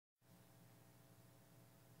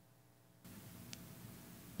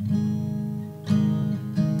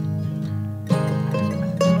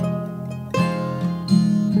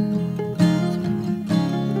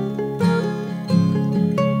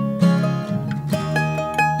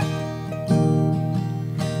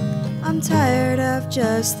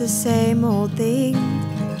just the same old thing,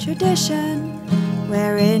 tradition,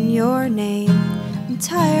 wearing your name. I'm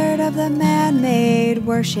tired of the man-made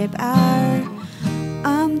worship hour.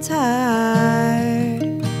 I'm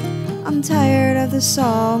tired of the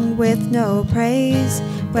song with no praise,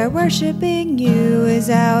 where worshiping you is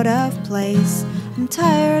out of place. I'm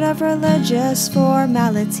tired of religious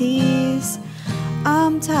formalities.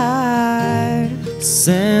 I'm tired.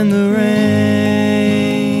 Send the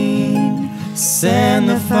rain, send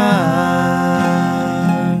the fire,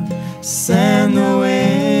 send the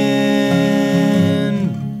wind,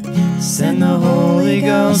 send the Holy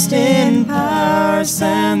Ghost in power.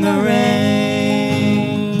 Send the rain,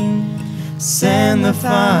 send the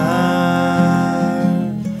fire,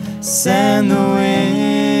 send the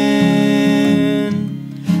wind,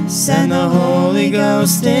 send the Holy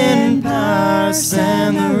Ghost in power.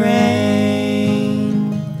 Send the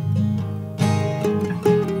rain.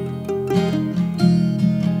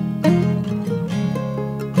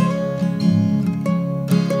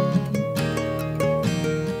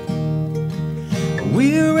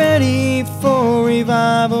 We're ready for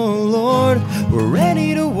revival, Lord. We're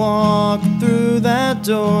ready to walk through that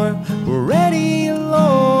door. We're ready,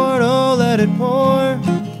 Lord, oh let it pour.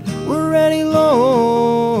 We're ready,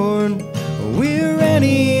 Lord. We're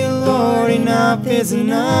ready, Lord, enough is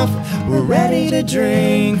enough. We're ready to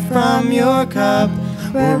drink from your cup.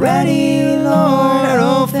 We're ready, Lord,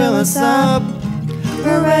 oh fill us up.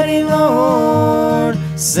 We're ready, Lord.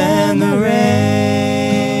 Send the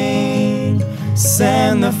rain,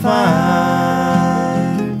 send the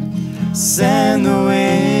fire, send the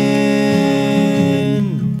wind,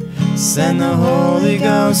 send the Holy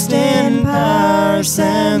Ghost in power.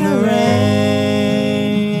 Send the rain,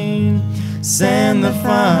 send the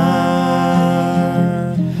fire,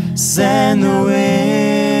 send the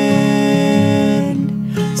wind,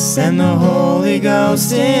 send the Holy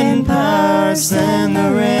Ghost in power. Send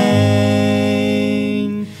the rain,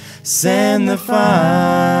 send the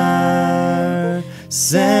fire,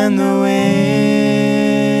 send the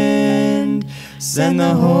wind, send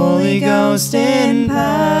the Holy Ghost in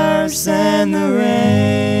power. Send the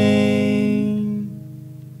rain.